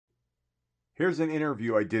Here's an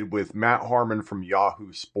interview I did with Matt Harmon from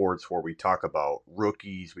Yahoo Sports where we talk about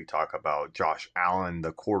rookies. We talk about Josh Allen,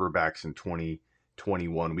 the quarterbacks in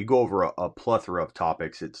 2021. We go over a plethora of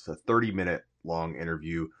topics. It's a 30-minute long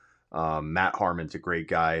interview. Matt Harmon's a great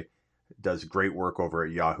guy, does great work over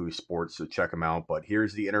at Yahoo Sports, so check him out. But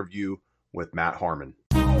here's the interview with Matt Harmon.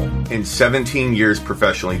 In 17 years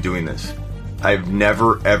professionally doing this, I've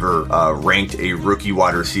never, ever ranked a rookie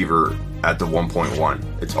wide receiver at the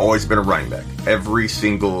 1.1. It's always been a running back every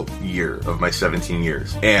single year of my 17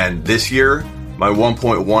 years. And this year, my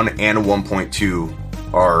 1.1 and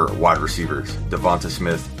 1.2 are wide receivers, Devonta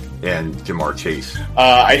Smith and Jamar Chase.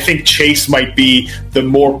 I think Chase might be the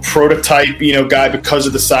more prototype, guy because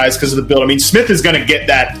of the size, because of the build. I mean, Smith is going to get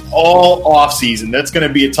that all offseason. That's going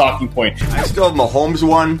to be a talking point. I still have Mahomes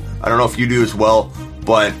one. I don't know if you do as well,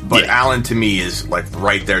 but yeah. Allen to me is like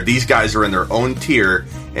right there. These guys are in their own tier,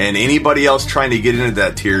 and anybody else trying to get into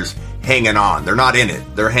that tier's hanging on. They're not in it.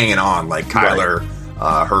 They're hanging on like Kyler,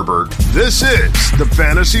 Herbert. This is the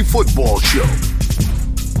Fantasy Football Show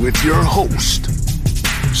with your host,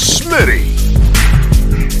 Smitty.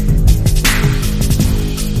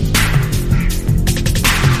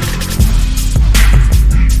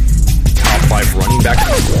 Top 5 running back.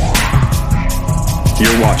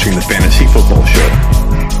 You're watching the Fantasy Football Show.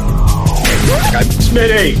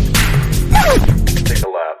 Smitty. Take a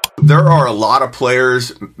lap. There are a lot of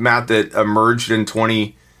players, Matt, that emerged in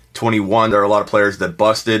 2021. There are a lot of players that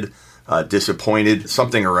busted, disappointed.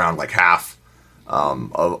 Something around like half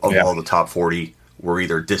of all the top 40 were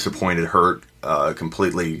either disappointed, hurt,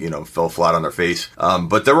 completely, fell flat on their face.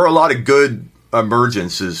 But there were a lot of good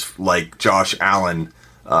emergences like Josh Allen,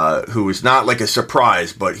 who was not like a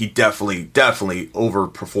surprise, but he definitely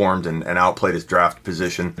overperformed and outplayed his draft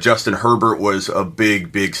position. Justin Herbert was a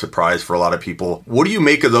big surprise for a lot of people. What do you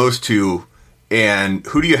make of those two, and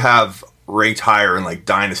who do you have ranked higher in like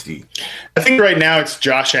Dynasty? I think right now it's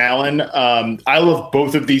Josh Allen. I love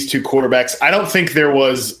both of these two quarterbacks. I don't think there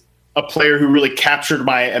was a player who really captured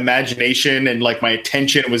my imagination and like my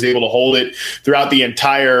attention and was able to hold it throughout the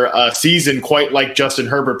entire season, quite like Justin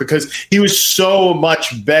Herbert, because he was so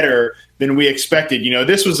much better than we expected.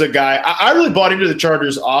 This was a guy, I really bought into the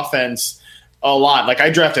Chargers offense a lot. Like,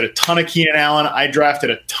 I drafted a ton of Keenan Allen. I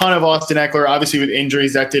drafted a ton of Austin Eckler. Obviously, with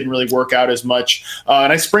injuries, that didn't really work out as much.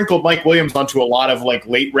 And I sprinkled Mike Williams onto a lot of like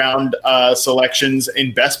late round selections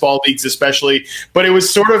in best ball leagues, especially. But it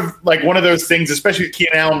was sort of like one of those things, especially with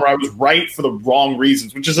Keenan Allen, where I was right for the wrong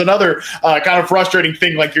reasons, which is another kind of frustrating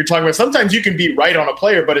thing. Like you're talking about, sometimes you can be right on a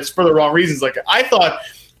player, but it's for the wrong reasons. Like I thought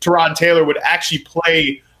Tyrod Taylor would actually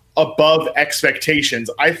play above expectations.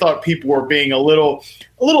 I thought people were being a little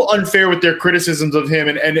unfair with their criticisms of him,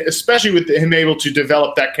 and especially with him able to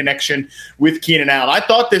develop that connection with Keenan Allen. I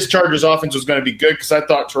thought this Chargers offense was going to be good because I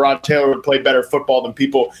thought Tyrod Taylor would play better football than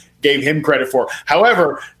people gave him credit for.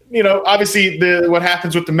 However, obviously what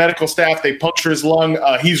happens with the medical staff, they puncture his lung,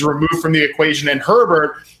 he's removed from the equation, and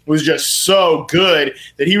Herbert was just so good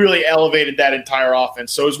that he really elevated that entire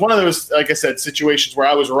offense. So it was one of those, like I said, situations where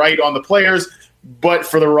I was right on the players, but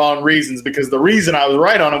for the wrong reasons, because the reason I was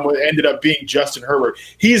right on him ended up being Justin Herbert.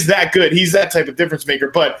 He's that good. He's that type of difference maker.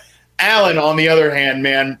 But Allen, on the other hand,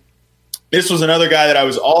 man, this was another guy that I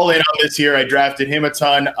was all in on this year. I drafted him a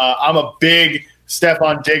ton. I'm a big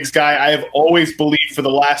Stephon Diggs guy. I have always believed for the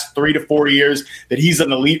last 3 to 4 years that he's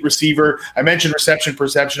an elite receiver. I mentioned reception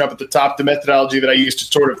perception up at the top, the methodology that I use to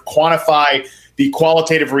sort of quantify the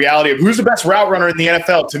qualitative reality of who's the best route runner in the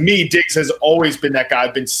NFL. To me, Diggs has always been that guy.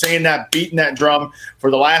 I've been saying that, beating that drum for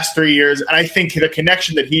the last 3 years. And I think the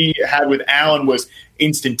connection that he had with Allen was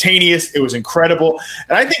instantaneous. It was incredible.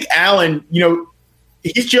 And I think Allen,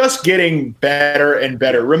 he's just getting better and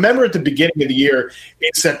better. Remember at the beginning of the year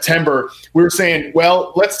in September, we were saying,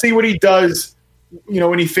 well, let's see what he does,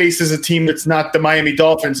 when he faces a team that's not the Miami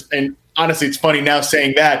Dolphins. And honestly, it's funny now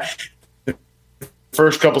saying that.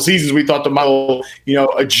 First couple seasons, we thought the model,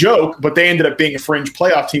 a joke, but they ended up being a fringe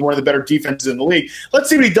playoff team, one of the better defenses in the league. Let's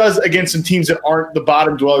see what he does against some teams that aren't the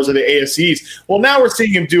bottom dwellers of the AFCs. Well, now we're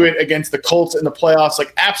seeing him do it against the Colts in the playoffs,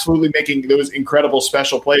 like absolutely making those incredible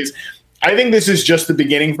special plays. I think this is just the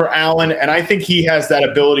beginning for Allen, and I think he has that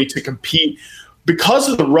ability to compete because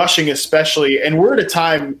of the rushing especially. And we're at a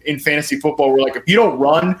time in fantasy football where, like, if you don't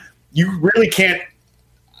run, you really can't.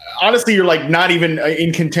 Honestly, you're like not even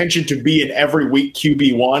in contention to be an every week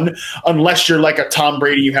QB1 unless you're like a Tom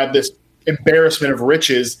Brady. You have this embarrassment of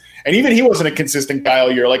riches, and even he wasn't a consistent guy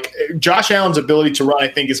all year. Like Josh Allen's ability to run, I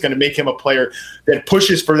think, is going to make him a player that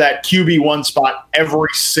pushes for that QB1 spot every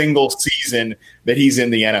single season that he's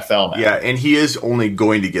in the NFL now. Yeah, and he is only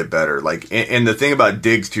going to get better. Like, and the thing about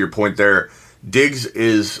Diggs, to your point there, Diggs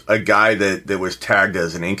is a guy that was tagged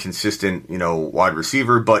as an inconsistent, wide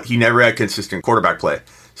receiver, but he never had consistent quarterback play.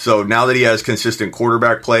 So now that he has consistent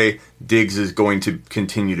quarterback play, Diggs is going to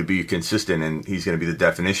continue to be consistent, and he's going to be the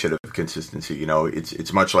definition of consistency.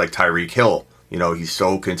 It's much like Tyreek Hill. He's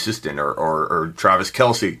so consistent, or Travis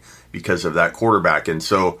Kelce, because of that quarterback. And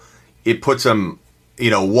so it puts him,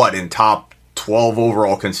 in top 12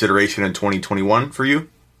 overall consideration in 2021 for you?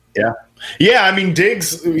 Yeah. Yeah, I mean,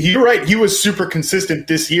 Diggs, you're right. He was super consistent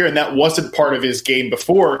this year, and that wasn't part of his game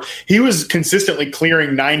before. He was consistently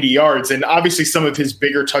clearing 90 yards, and obviously some of his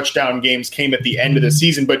bigger touchdown games came at the end of the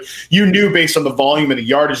season, but you knew based on the volume and the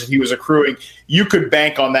yardage that he was accruing, you could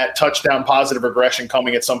bank on that touchdown positive regression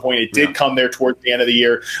coming at some point. It did come there towards the end of the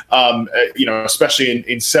year, especially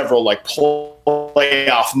in several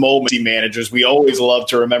playoff moments he manages. We always love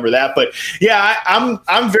to remember that. But yeah,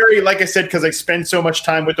 I'm very, like I said, because I spend so much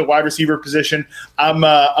time with the wide receiver position,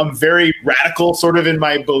 I'm very radical sort of in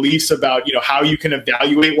my beliefs about how you can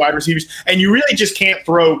evaluate wide receivers, and you really just can't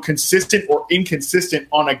throw consistent or inconsistent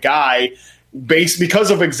on a guy because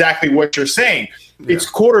of exactly what you're saying. Yeah. It's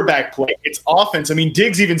quarterback play, it's offense. I mean,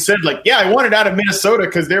 Diggs even said I wanted out of Minnesota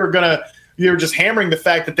because they were just hammering the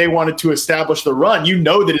fact that they wanted to establish the run.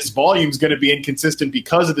 That his volume is going to be inconsistent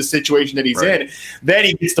because of the situation that he's in. Then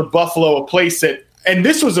he gets to Buffalo, a place that, and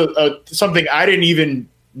this was something I didn't even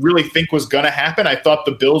really think was going to happen. I thought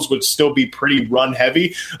the Bills would still be pretty run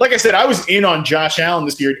heavy. Like I said, I was in on Josh Allen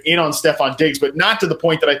this year, in on Stephon Diggs, but not to the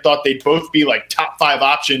point that I thought they'd both be top 5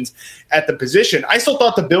 options at the position. I still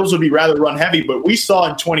thought the Bills would be rather run heavy, but we saw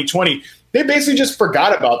in 2020, they basically just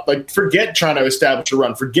forgot about, forget trying to establish a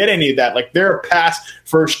run, forget any of that. They're a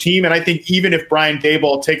pass-first team, and I think even if Brian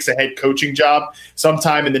Daboll takes a head coaching job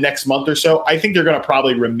sometime in the next month or so, I think they're going to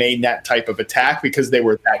probably remain that type of attack because they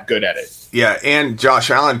were that good at it. Yeah, and Josh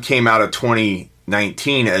Allen came out of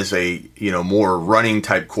 2019 as a more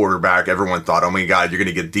running-type quarterback. Everyone thought, oh, my God, you're going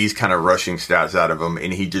to get these kind of rushing stats out of him,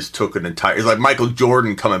 and he just took an entire – it's like Michael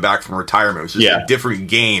Jordan coming back from retirement. It was just a different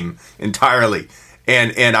game entirely.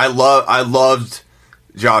 And I loved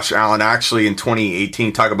Josh Allen actually in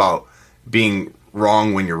 2018. Talk about being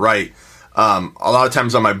wrong when you're right. A lot of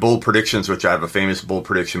times on my bold predictions, which I have a famous bold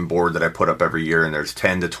prediction board that I put up every year, and there's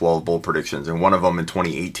 10 to 12 bold predictions. And one of them in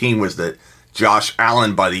 2018 was that Josh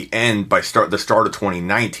Allen the start of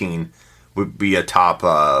 2019 would be a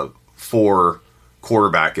top 4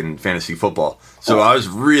 quarterback in fantasy football. So I was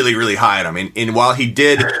really, really high on him. And while he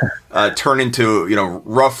did turn into,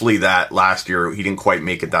 roughly that last year, he didn't quite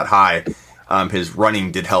make it that high. His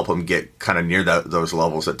running did help him get kind of near those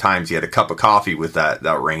levels at times. He had a cup of coffee with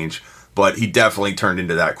that range, but he definitely turned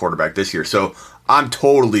into that quarterback this year. So I'm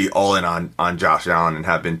totally all in on Josh Allen and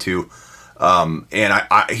have been too. And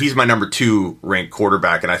he's my number 2 ranked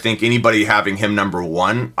quarterback. And I think anybody having him number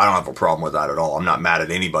 1, I don't have a problem with that at all. I'm not mad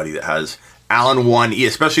at anybody that has Allen 1,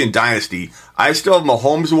 especially in Dynasty. I still have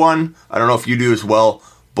Mahomes 1. I don't know if you do as well,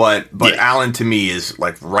 but Allen to me is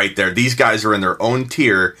right there. These guys are in their own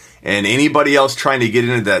tier, and anybody else trying to get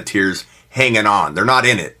into that tier's hanging on. They're not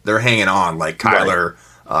in it. They're hanging on, like Kyler,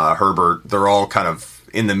 Herbert. They're all kind of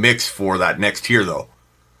in the mix for that next tier, though.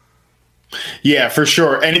 Yeah, for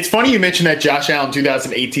sure. And it's funny you mentioned that Josh Allen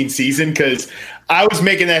 2018 season, because I was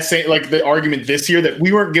making that same the argument this year that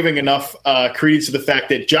we weren't giving enough credence to the fact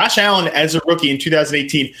that Josh Allen as a rookie in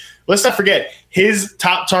 2018, let's not forget, his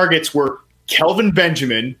top targets were Kelvin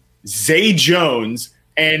Benjamin, Zay Jones,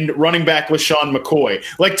 and running back LaShawn McCoy.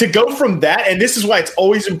 To go from that, and this is why it's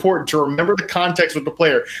always important to remember the context with the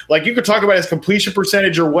player. You could talk about his completion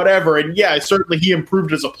percentage or whatever, and yeah, certainly he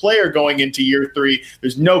improved as a player going into year 3.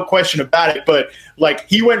 There's no question about it, but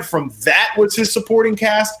he went from that was his supporting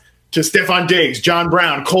cast to Stephon Diggs, John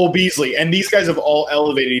Brown, Cole Beasley, and these guys have all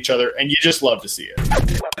elevated each other, and you just love to see it.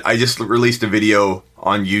 I just released a video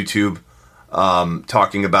on YouTube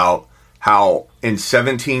talking about how in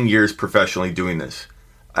 17 years professionally doing this,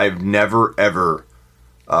 I've never, ever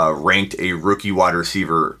ranked a rookie wide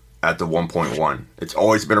receiver at the 1.1. It's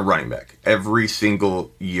always been a running back every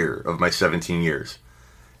single year of my 17 years.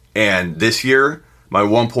 And this year, my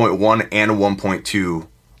 1.1 and a 1.2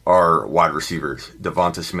 are wide receivers,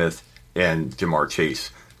 Devonta Smith and Jamar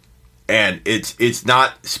Chase. And it's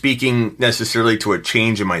not speaking necessarily to a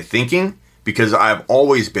change in my thinking, because I've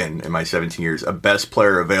always been, in my 17 years, a best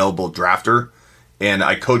player available drafter, and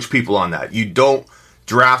I coach people on that. You don't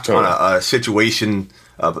draft on a situation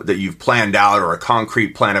that you've planned out or a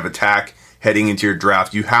concrete plan of attack heading into your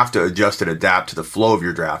draft. You have to adjust and adapt to the flow of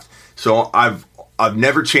your draft. So I've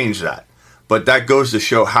never changed that. But that goes to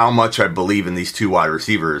show how much I believe in these 2 wide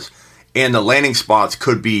receivers. And the landing spots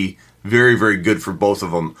could be very, very good for both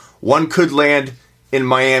of them. One could land in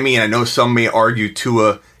Miami, and I know some may argue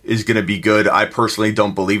Tua is going to be good. I personally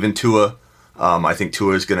don't believe in Tua. I think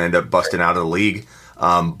Tua is going to end up busting out of the league.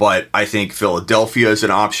 But I think Philadelphia is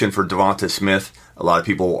an option for Devonta Smith. A lot of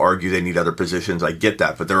people will argue they need other positions. I get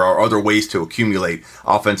that, but there are other ways to accumulate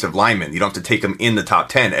offensive linemen. You don't have to take them in the top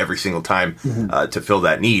 10 every single time to fill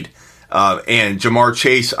that need. And Jamar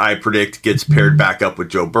Chase, I predict, gets paired back up with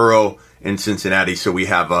Joe Burrow in Cincinnati. So we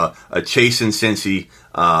have a Chase in Cincy,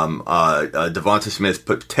 Devonta Smith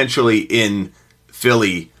potentially in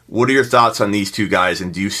Philly. What are your thoughts on these two guys,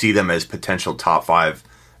 and do you see them as potential top 5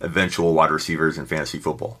 eventual wide receivers in fantasy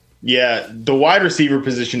football? Yeah, the wide receiver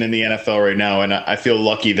position in the NFL right now, and I feel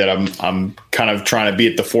lucky that I'm kind of trying to be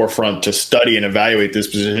at the forefront to study and evaluate this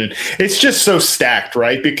position. It's just so stacked,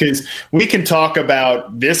 right? Because we can talk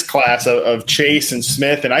about this class of Chase and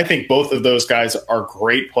Smith, and I think both of those guys are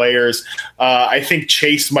great players. I think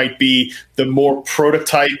Chase might be the more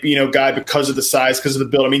prototype, guy because of the size, because of the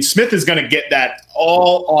build. I mean, Smith is going to get that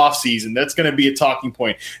all offseason. That's going to be a talking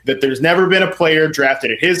point, that there's never been a player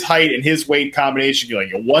drafted at his height and his weight combination,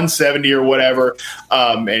 like a 170 or whatever,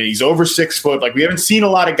 and he's over 6 foot. Like, we haven't seen a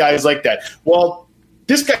lot of guys like that. Well,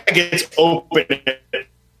 this guy gets open at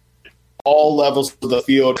all levels of the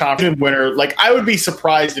field, confident winner. Like, I would be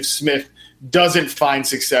surprised if Smith doesn't find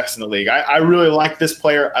success in the league. I really like this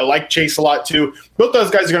player. I like Chase a lot too. Both those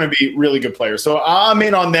guys are going to be really good players. So I'm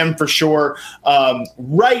in on them for sure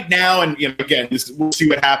right now. And again, we'll see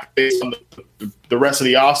what happens based on the rest of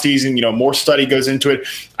the offseason. More study goes into it.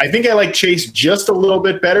 I think I like Chase just a little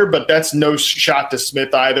bit better, but that's no shot to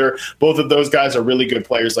Smith either. Both of those guys are really good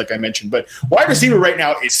players, like I mentioned. But wide receiver right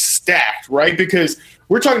now is stacked, right? Because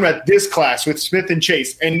we're talking about this class with Smith and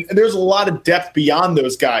Chase, and there's a lot of depth beyond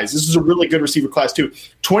those guys. This is a really good receiver class, too.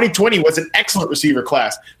 2020 was an excellent receiver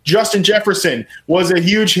class. Justin Jefferson was a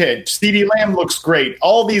huge hit. CeeDee Lamb looks great.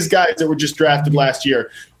 All these guys that were just drafted last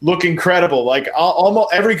year look incredible. Like,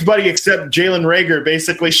 almost everybody except Jalen Reagor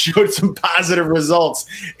basically showed some positive results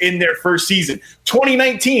in their first season.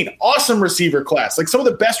 2019, awesome receiver class. Like, some of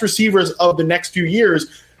the best receivers of the next few years.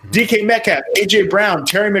 DK Metcalf, A.J. Brown,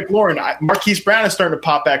 Terry McLaurin, Marquise Brown is starting to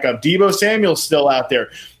pop back up. Deebo Samuel's still out there.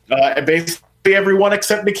 And basically everyone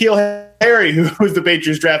except N'Keal Harry, who was the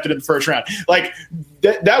Patriots drafted in the first round. Like,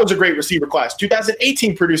 that was a great receiver class.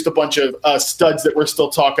 2018 produced a bunch of studs that we're still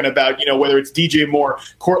talking about, whether it's DJ Moore,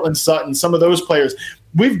 Cortland Sutton, some of those players.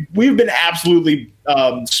 We've been absolutely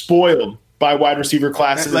spoiled by wide receiver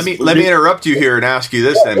classes. Let me interrupt you here and ask you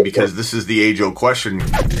this then, because this is the age-old question.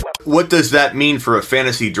 What does that mean for a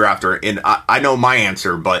fantasy drafter? And I know my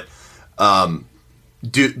answer, but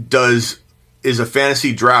is a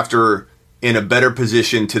fantasy drafter in a better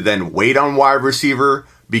position to then wait on wide receiver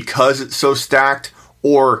because it's so stacked,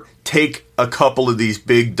 or take a couple of these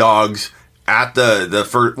big dogs at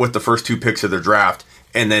with the first 2 picks of the draft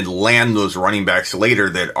and then land those running backs later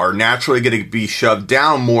that are naturally going to be shoved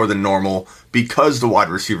down more than normal because the wide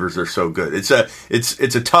receivers are so good? It's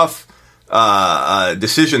a tough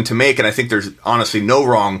decision to make, and I think there's honestly no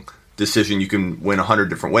wrong decision. You can win 100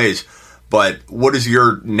 different ways, but what is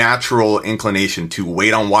your natural inclination to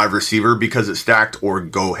wait on wide receiver because it's stacked, or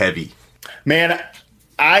go heavy? Man,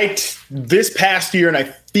 this past year, and I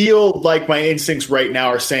feel like my instincts right now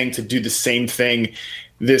are saying to do the same thing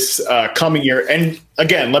this coming year. And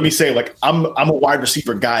again, let me say, like, I'm a wide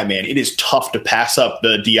receiver guy, man. It is tough to pass up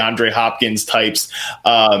the DeAndre Hopkins types,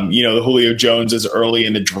 the Julio Joneses early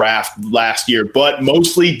in the draft last year, but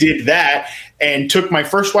mostly did that and took my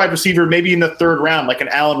first wide receiver maybe in the 3rd round, like an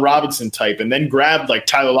Allen Robinson type, and then grabbed like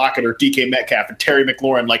Tyler Lockett or DK Metcalf and Terry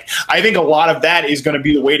McLaurin. Like, I think a lot of that is going to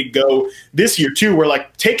be the way to go this year too, where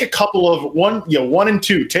like take a couple of 1 and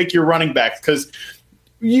 2, take your running backs, because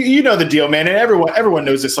you know the deal, man, and everyone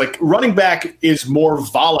knows this. Like, running back is more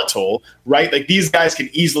volatile, right? Like, these guys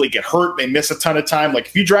can easily get hurt. They miss a ton of time. Like,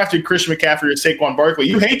 if you drafted Christian McCaffrey or Saquon Barkley,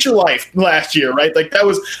 you hate your life last year, right? Like, that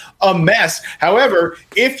was a mess. However,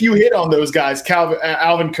 if you hit on those guys,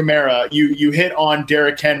 Alvin Kamara, you hit on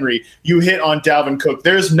Derrick Henry, you hit on Dalvin Cook,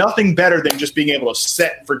 there's nothing better than just being able to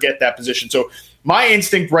set and forget that position. So my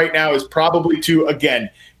instinct right now is probably to,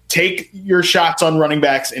 again, take your shots on running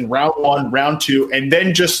backs in round 1, round 2, and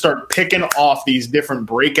then just start picking off these different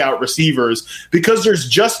breakout receivers, because there's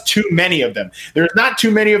just too many of them. There's not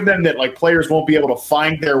too many of them that like players won't be able to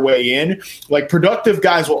find their way in. Like, productive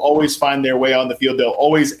guys will always find their way on the field. They'll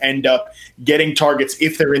always end up getting targets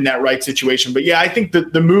if they're in that right situation. But yeah, I think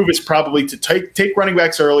that the move is probably to take running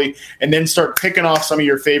backs early and then start picking off some of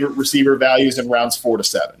your favorite receiver values in rounds 4 to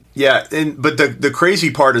 7. Yeah, but the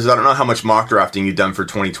crazy part is, I don't know how much mock drafting you've done for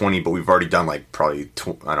 2020, but we've already done like probably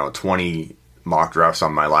 20 mock drafts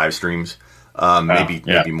on my live streams,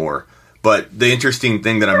 maybe more. But the interesting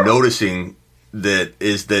thing that I'm noticing that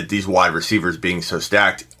is that these wide receivers being so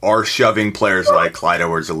stacked are shoving players like Clyde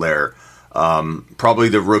Edwards-Helaire, probably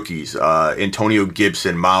the rookies, Antonio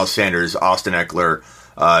Gibson, Miles Sanders, Austin Eckler,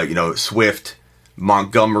 Swift,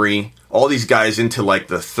 Montgomery, all these guys into like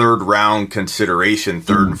the third round consideration,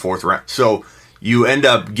 third and fourth round. So you end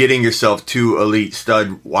up getting yourself two elite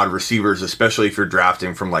stud wide receivers, especially if you're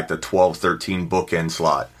drafting from like the 12-13 bookend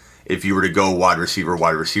slot. If you were to go wide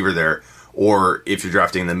receiver there, or if you're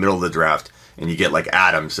drafting in the middle of the draft and you get like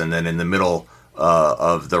Adams, and then in the middle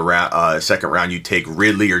of the second round you take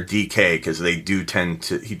Ridley or DK, because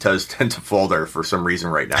he does tend to fall there for some reason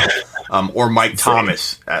right now, or Mike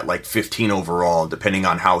Thomas at like 15 overall, depending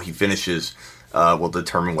on how he finishes, will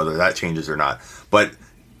determine whether that changes or not. But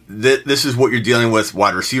this is what you're dealing with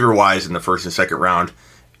wide receiver wise in the first and second round.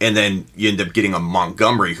 And then you end up getting a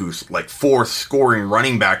Montgomery who's like fourth scoring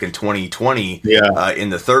running back in 2020 in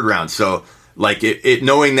the third round. So like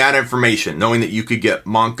knowing that information, knowing that you could get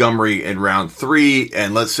Montgomery in round 3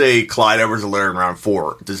 and let's say Clyde Edwards-Helaire in round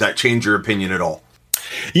 4, does that change your opinion at all?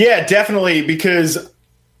 Yeah, definitely, because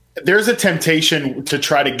there's a temptation to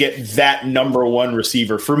try to get that number one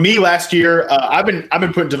receiver. For me last year, I've been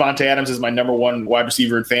putting Devontae Adams as my number one wide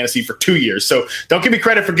receiver in fantasy for 2 years. So don't give me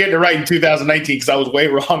credit for getting it right in 2019 because I was way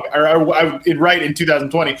wrong. Or I right in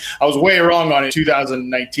 2020. I was way wrong on it in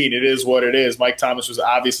 2019. It is what it is. Mike Thomas was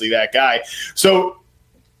obviously that guy. So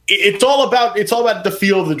it's all about the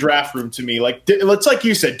feel of the draft room to me. Like it's like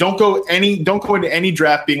you said, don't go into any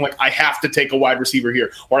draft being like, I have to take a wide receiver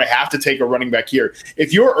here or I have to take a running back here.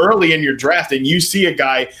 If you're early in your draft and you see a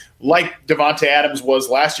guy like Devontae Adams was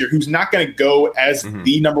last year, who's not going to go as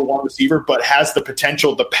the number one receiver, but has the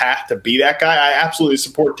potential, the path to be that guy, I absolutely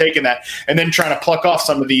support taking that and then trying to pluck off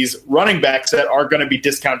some of these running backs that are going to be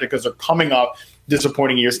discounted because they're coming off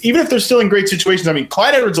disappointing years, even if they're still in great situations. I mean,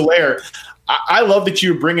 Clyde Edwards-Helaire, I love that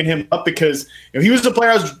you're bringing him up because he was a player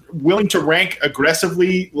I was willing to rank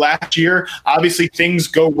aggressively last year. Obviously, things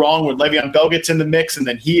go wrong when Le'Veon Bell gets in the mix, and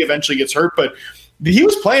then he eventually gets hurt. But he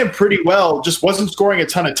was playing pretty well, just wasn't scoring a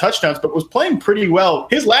ton of touchdowns, but was playing pretty well.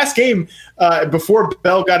 His last game before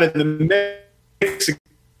Bell got in the mix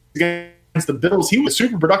against the Bills, he was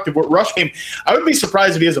super productive with rush game. I would be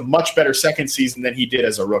surprised if he has a much better second season than he did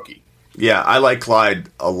as a rookie. Yeah, I like Clyde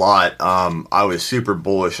a lot. I was super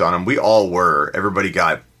bullish on him. We all were. Everybody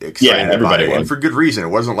got excited about it, and for good reason. It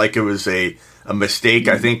wasn't like it was a mistake,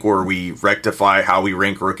 I think, where we rectify how we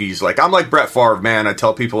rank rookies. Like, I'm like Brett Favre, man. I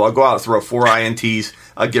tell people I'll go out and throw 4 INTs.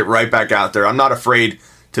 I'll get right back out there. I'm not afraid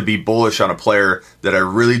to be bullish on a player that I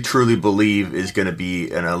really, truly believe is going to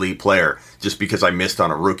be an elite player just because I missed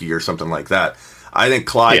on a rookie or something like that. I think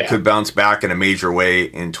Clyde could bounce back in a major way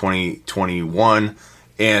in 2021.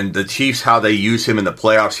 And the Chiefs, how they use him in the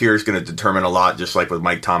playoffs here is going to determine a lot, just like with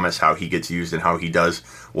Mike Thomas, how he gets used and how he does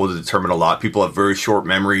will determine a lot. People have very short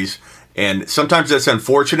memories, and sometimes that's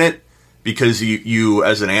unfortunate because you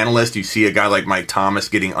as an analyst, you see a guy like Mike Thomas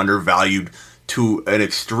getting undervalued to an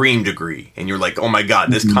extreme degree, and you're like, oh my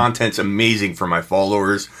God, this content's amazing for my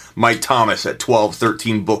followers. Mike Thomas at 12,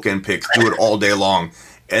 13 bookend picks, do it all day long,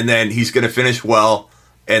 and then he's going to finish well,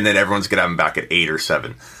 and then everyone's going to have him back at 8 or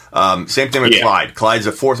 7. Same thing with Clyde. Clyde's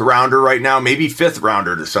a 4th rounder right now, maybe 5th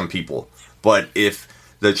rounder to some people. But if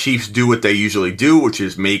the Chiefs do what they usually do, which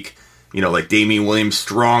is make, like Damian Williams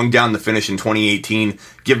strong down the finish in 2018,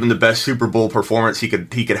 give him the best Super Bowl performance he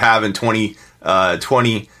could have in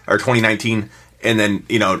 2020 or 2019, and then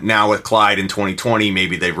now with Clyde in 2020,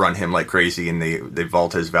 maybe they run him like crazy and they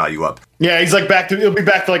vault his value up. Yeah, he's like he'll be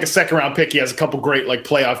back to like a 2nd round pick. He has a couple great like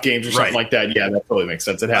playoff games or something like that. Yeah, that totally makes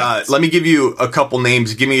sense. It happens. Let me give you a couple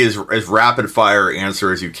names. Give me as rapid fire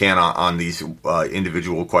answer as you can on these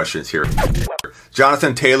individual questions here.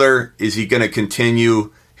 Jonathan Taylor, is he going to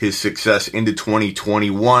continue his success into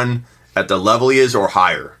 2021 at the level he is or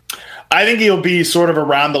higher? I think he'll be sort of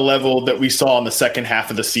around the level that we saw in the second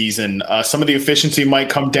half of the season. Some of the efficiency might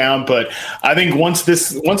come down, but I think once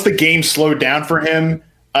the game slowed down for him,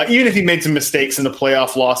 even if he made some mistakes in the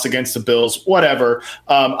playoff loss against the Bills, whatever.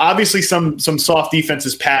 Obviously, some soft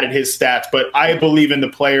defenses padded his stats, but I believe in the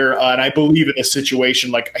player and I believe in this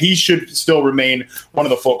situation. Like, he should still remain one of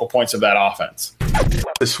the focal points of that offense.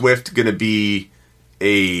 Is Swift going to be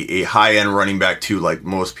a high-end running back too, like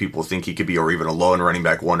most people think he could be, or even a low-end running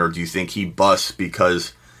back one, or do you think he busts?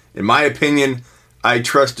 Because, in my opinion, I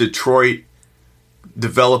trust Detroit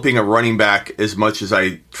developing a running back as much as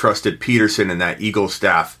I trusted Peterson and that Eagles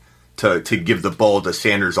staff to give the ball to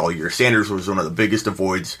Sanders all year. Sanders was one of the biggest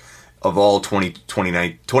avoids of all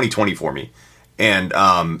 2020 for me.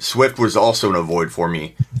 And Swift was also an avoid for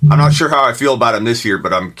me. I'm not sure how I feel about him this year,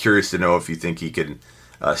 but I'm curious to know if you think he can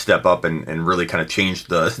step up and really kind of change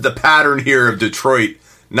the pattern here of Detroit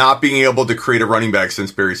not being able to create a running back since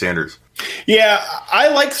Barry Sanders. Yeah, I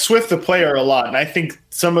like Swift the player a lot, and I think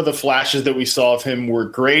some of the flashes that we saw of him were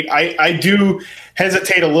great. I do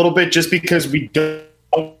hesitate a little bit just because we don't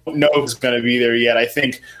know if it's going to be there yet. I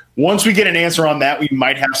think once we get an answer on that, we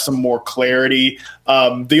might have some more clarity.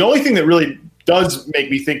 The only thing that really does make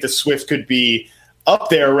me think that Swift could be up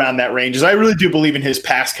there around that range is I really do believe in his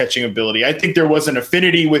pass catching ability. I think there was an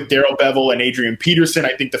affinity with Darrell Bevel and Adrian Peterson.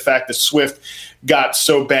 I think the fact that Swift got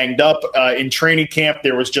so banged up in training camp,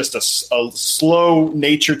 there was just a slow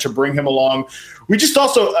nature to bring him along. We just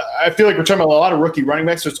also, I feel like we're talking about a lot of rookie running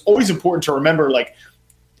backs, so it's always important to remember, like,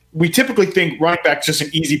 we typically think running back is just an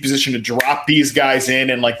easy position to drop these guys in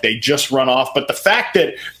and like they just run off. But the fact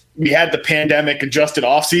that we had the pandemic adjusted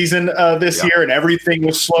offseason this year and everything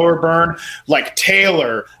was slower burn, like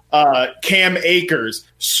Taylor, Cam Akers,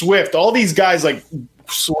 Swift, all these guys like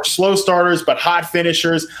were slow starters but hot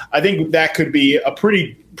finishers. I think that could be a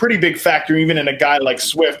pretty big factor even in a guy like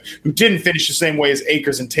Swift who didn't finish the same way as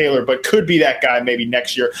Akers and Taylor but could be that guy maybe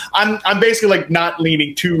next year. I'm basically like not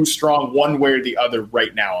leaning too strong one way or the other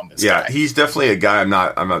right now on this guy. He's definitely a guy I'm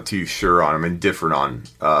not too sure on. I'm indifferent on.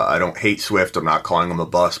 I don't hate Swift. I'm not calling him a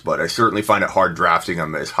bust, but I certainly find it hard drafting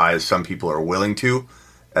him as high as some people are willing to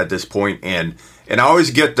at this point. And I always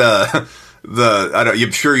get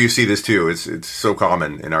I'm sure you see this too. It's so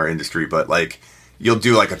common in our industry, but like you'll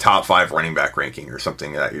do like a top 5 running back ranking or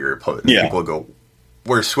something that you're people will go,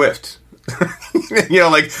 where's Swift?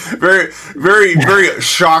 Like very, very, very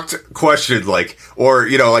shocked question. Like, or,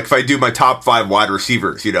 like if I do my top 5 wide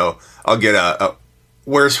receivers, I'll get a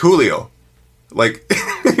where's Julio? Like,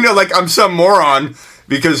 like I'm some moron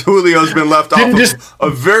because Julio's been left off of a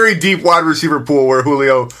very deep wide receiver pool where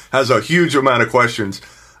Julio has a huge amount of questions.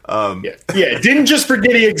 Didn't just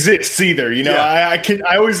forget he exists either.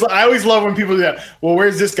 I always love when people do that. Well,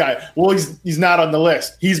 where's this guy? Well, he's not on the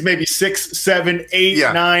list. He's maybe 6, 7,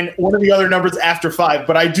 8, 9, one of the other numbers after 5.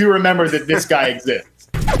 But I do remember that this guy exists.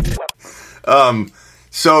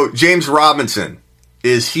 So James Robinson,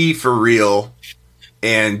 is he for real?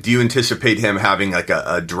 And do you anticipate him having like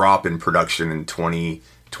a drop in production in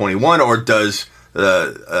 2021, or does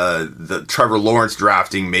the Trevor Lawrence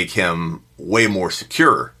drafting make him way more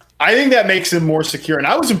secure? I think that makes him more secure. And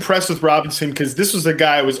I was impressed with Robinson because this was a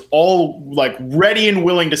guy I was all like ready and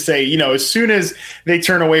willing to say, as soon as they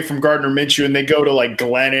turn away from Gardner Minshew and they go to like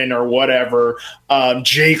Glennon or whatever,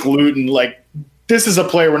 Jake Luton, like this is a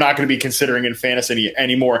player we're not going to be considering in fantasy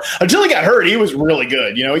anymore. Until he got hurt, he was really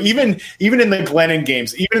good. Even in the Glennon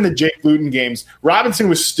games, even in the Jake Luton games, Robinson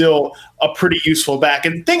was still a pretty useful back.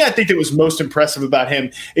 And the thing I think that was most impressive about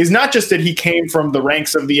him is not just that he came from the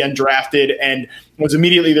ranks of the undrafted and was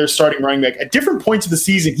immediately their starting running back. At different points of the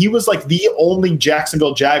season, he was like the only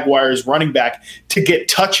Jacksonville Jaguars running back to get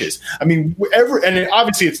touches. I mean, and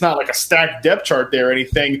obviously it's not like a stacked depth chart there or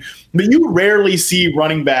anything, but you rarely see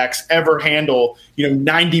running backs ever handle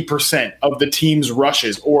 90% of the team's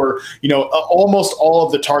rushes or almost all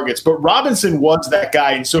of the targets. But Robinson was that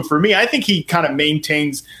guy, and so for me, I think he kind of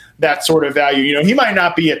maintains that sort of value. He might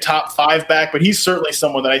not be a top 5 back, but he's certainly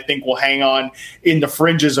someone that I think will hang on in the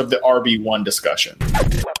fringes of the RB1 discussion.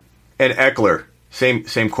 And Eckler,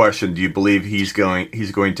 same question. Do you believe he's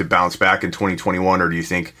going to bounce back in 2021, or do you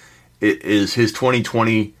think is his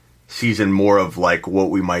 2020 season more of like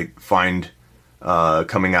what we might find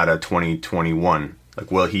coming out of 2021?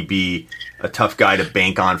 Like, will he be a tough guy to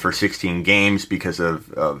bank on for 16 games because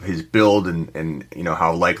of his build and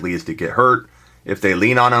how likely he is to get hurt if they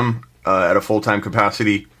lean on him at a full-time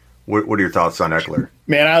capacity? What are your thoughts on Eckler?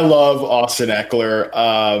 Man, I love Austin Eckler.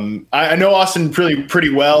 I know Austin pretty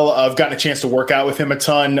well. I've gotten a chance to work out with him a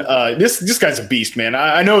ton. This guy's a beast, man.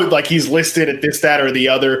 I know like he's listed at this, that, or the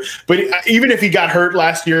other, but even if he got hurt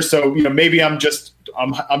last year, so maybe I'm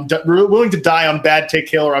willing to die on bad take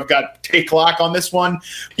hill, or I've got take lock on this one.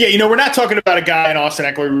 Yeah, we're not talking about a guy in Austin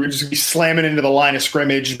Eckler we're just going to be slamming into the line of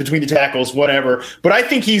scrimmage between the tackles, whatever. But I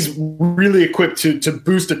think he's really equipped to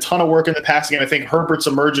boost a ton of work in the passing game. I think Herbert's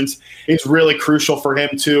emergence is really crucial for him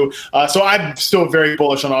too. So I'm still very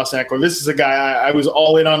bullish on Austin Eckler. This is a guy I was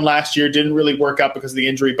all in on last year. Didn't really work out because of the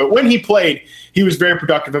injury, but when he played, he was very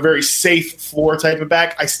productive, a very safe floor type of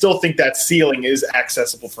back. I still think that ceiling is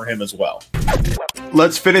accessible for him as well.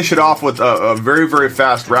 Let's finish it off with a very, very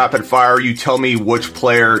fast rapid fire. You tell me which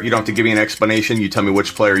player, you don't have to give me an explanation, you tell me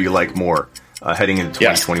which player you like more heading into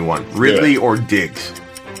 2021. Yes. Ridley or Diggs?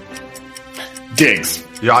 Diggs.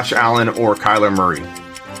 Josh Allen or Kyler Murray?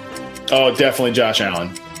 Oh, definitely Josh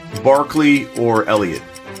Allen. Barkley or Elliott?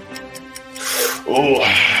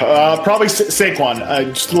 Probably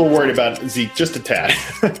Saquon. Just a little worried about Zeke, just a tad.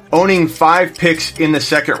 Owning 5 picks in the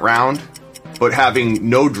second round, but having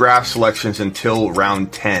no draft selections until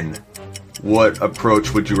round 10. What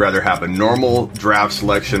approach would you rather have? A normal draft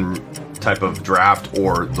selection type of draft,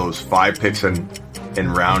 or those 5 picks in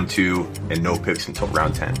round 2 and no picks until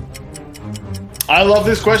round 10? I love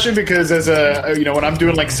this question because as when I'm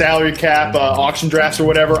doing like salary cap, auction drafts or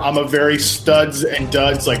whatever, I'm a very studs and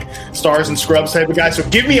duds, like stars and scrubs type of guy. So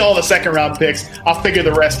give me all the second round picks. I'll figure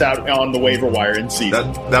the rest out on the waiver wire in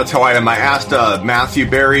season. That's how I am. I asked Matthew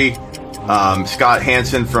Berry, Scott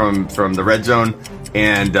Hansen from the Red Zone,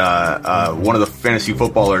 and one of the fantasy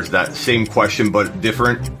footballers that same question but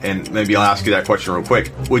different. And maybe I'll ask you that question real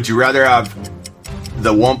quick. Would you rather have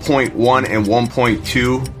the 1.1 and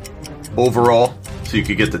 1.2 overall, so you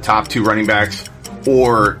could get the top 2 running backs,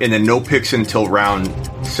 or in the no picks until round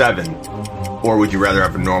 7, or would you rather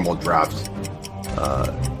have a normal draft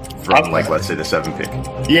from let's say the 7 pick?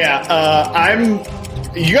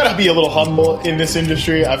 You got to be a little humble in this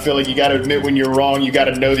industry. I feel like you got to admit when you're wrong. You got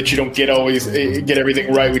to know that you don't get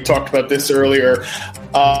everything right. We talked about this earlier.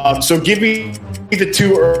 So give me the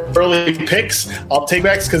 2 early picks. I'll take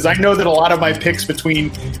backs because I know that a lot of my picks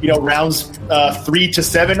between rounds 3 to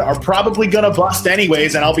 7 are probably going to bust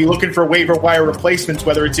anyways, and I'll be looking for waiver wire replacements,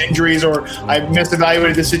 whether it's injuries or I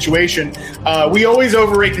misevaluated the situation. We always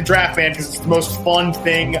overrate the draft, man, because it's the most fun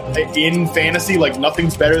thing in fantasy. Like,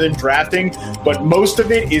 nothing's better than drafting, but most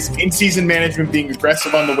of it is in-season management, being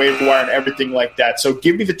aggressive on the waiver wire and everything like that. So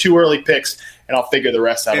give me the 2 early picks, and I'll figure the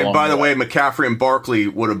rest out. And by the way, McCaffrey and Barkley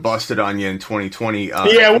would have busted on you in 2020. Would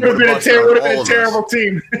have been a terrible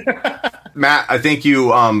team. Matt, I thank you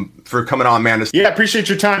for coming on, man. Yeah, appreciate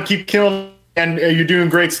your time. Keep killing, and you're doing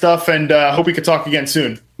great stuff, and hope we can talk again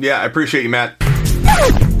soon. Yeah, I appreciate you, Matt.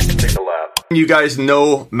 Take a lap. You guys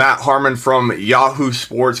know Matt Harmon from Yahoo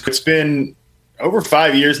Sports. It's been over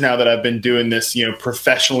 5 years now that I've been doing this,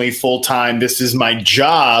 professionally, full-time. This is my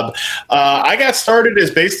job. I got started as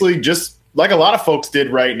basically just like a lot of folks did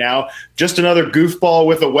right now, just another goofball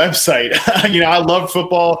with a website. I love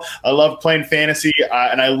football. I love playing fantasy,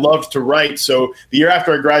 and I love to write. So the year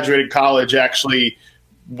after I graduated college, actually,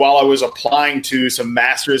 while I was applying to some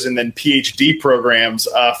master's and then PhD programs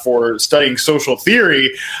for studying social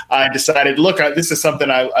theory, I decided, look, this is something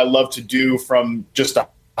I love to do from just a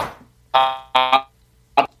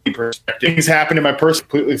perspective. Things happened in my person,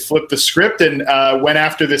 completely flipped the script, and went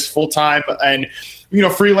after this full time, and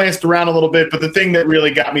freelanced around a little bit. But the thing that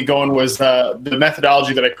really got me going was the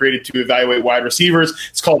methodology that I created to evaluate wide receivers.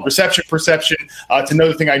 It's called reception perception. It's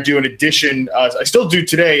another thing I do in addition. I still do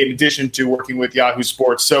today in addition to working with Yahoo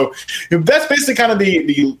Sports. So that's basically kind of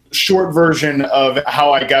the short version of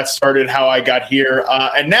how I got started, how I got here,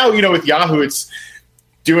 and now with Yahoo, it's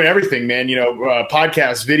doing everything, man.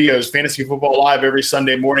 Podcasts, videos, fantasy football live every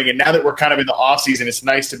Sunday morning. And now that we're kind of in the off season, it's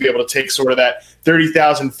nice to be able to take sort of that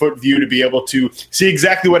 30,000 foot view to be able to see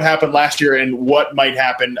exactly what happened last year and what might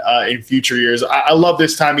happen in future years. I love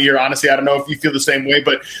this time of year. Honestly, I don't know if you feel the same way,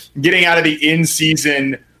 but getting out of the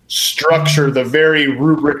in-season structure, the very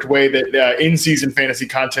rubric way that in-season fantasy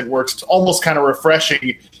content works, it's almost kind of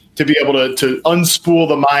refreshing to be able to unspool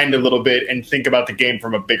the mind a little bit and think about the game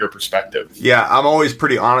from a bigger perspective. Yeah, I'm always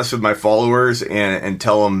pretty honest with my followers and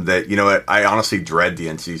tell them that, I honestly dread the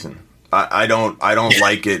end season. I don't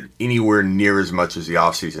like it anywhere near as much as the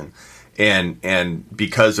off season. And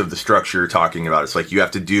because of the structure you're talking about, it's like you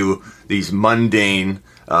have to do these mundane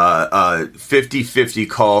 50-50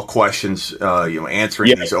 call questions,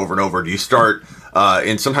 answering these over and over. Do you start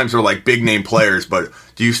and sometimes they're like big name players, but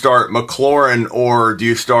do you start McLaurin or do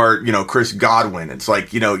you start, Chris Godwin? It's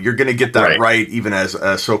like, you're going to get that right even as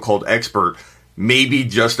a so-called expert, maybe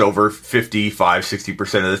just over 55,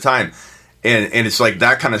 60% of the time. And it's like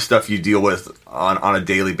that kind of stuff you deal with on a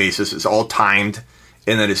daily basis. It's all timed.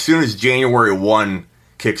 And then as soon as January 1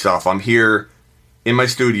 kicks off, I'm here in my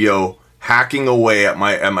studio hacking away at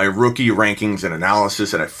my rookie rankings and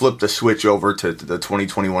analysis, and I flipped the switch over to the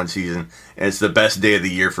 2021 season, and it's the best day of the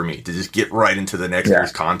year for me to just get right into the next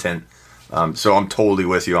year's content. So I'm totally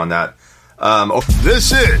with you on that.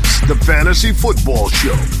 This is the Fantasy Football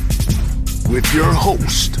Show with your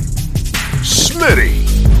host, Smitty.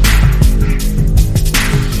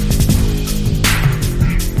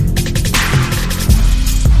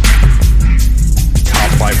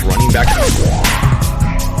 Top 5 running back.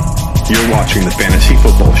 You're watching the Fantasy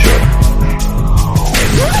Football Show.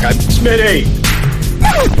 Smitty!